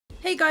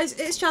Hey guys,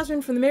 it's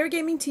Jasmine from the Mirror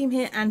Gaming team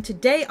here, and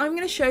today I'm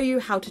going to show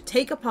you how to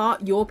take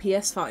apart your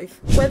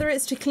PS5. Whether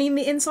it's to clean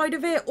the inside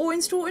of it or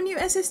install a new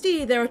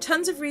SSD, there are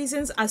tons of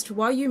reasons as to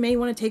why you may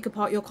want to take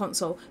apart your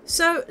console.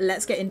 So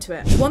let's get into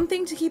it. One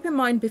thing to keep in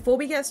mind before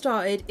we get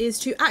started is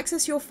to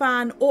access your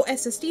fan or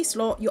SSD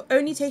slot, you're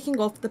only taking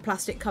off the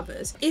plastic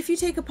covers. If you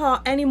take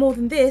apart any more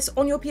than this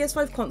on your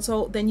PS5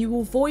 console, then you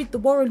will void the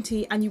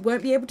warranty and you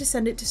won't be able to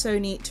send it to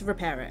Sony to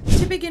repair it.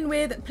 To begin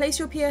with, place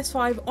your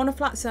PS5 on a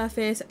flat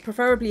surface,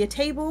 preferably a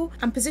table,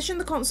 and position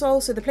the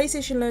console so the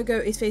PlayStation logo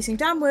is facing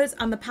downwards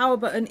and the power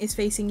button is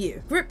facing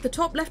you. Grip the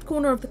top left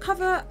corner of the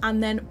cover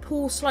and then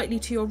pull slightly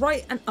to your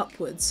right and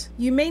upwards.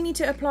 You may need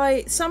to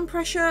apply some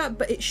pressure,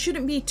 but it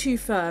shouldn't be too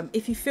firm.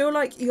 If you feel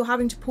like you're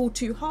having to pull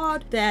too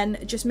hard, then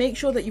just make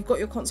sure that you've got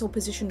your console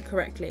positioned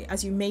correctly,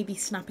 as you may be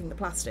snapping the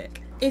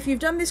plastic. If you've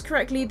done this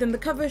correctly, then the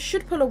cover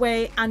should pull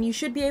away and you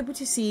should be able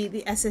to see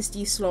the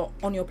SSD slot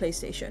on your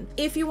PlayStation.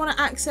 If you want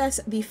to access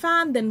the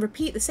fan, then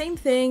repeat the same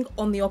thing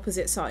on the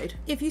opposite side.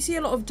 If you see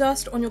a lot of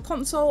dust on your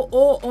console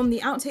or on the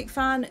outtake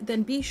fan,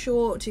 then be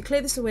sure to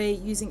clear this away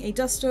using a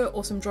duster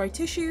or some dry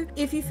tissue.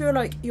 If you feel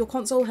like your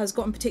console has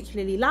gotten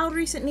particularly loud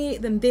recently,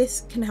 then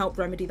this can help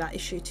remedy that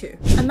issue too.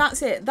 And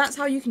that's it. That's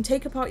how you can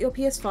take apart your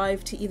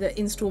PS5 to either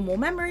install more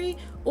memory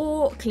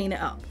or clean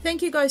it up.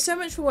 Thank you guys so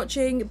much for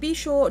watching. Be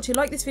sure to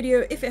like this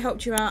video if it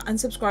helped you out and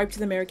subscribe to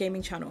the Mirror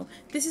Gaming channel.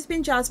 This has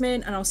been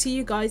Jasmine and I'll see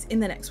you guys in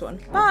the next one.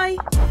 Bye!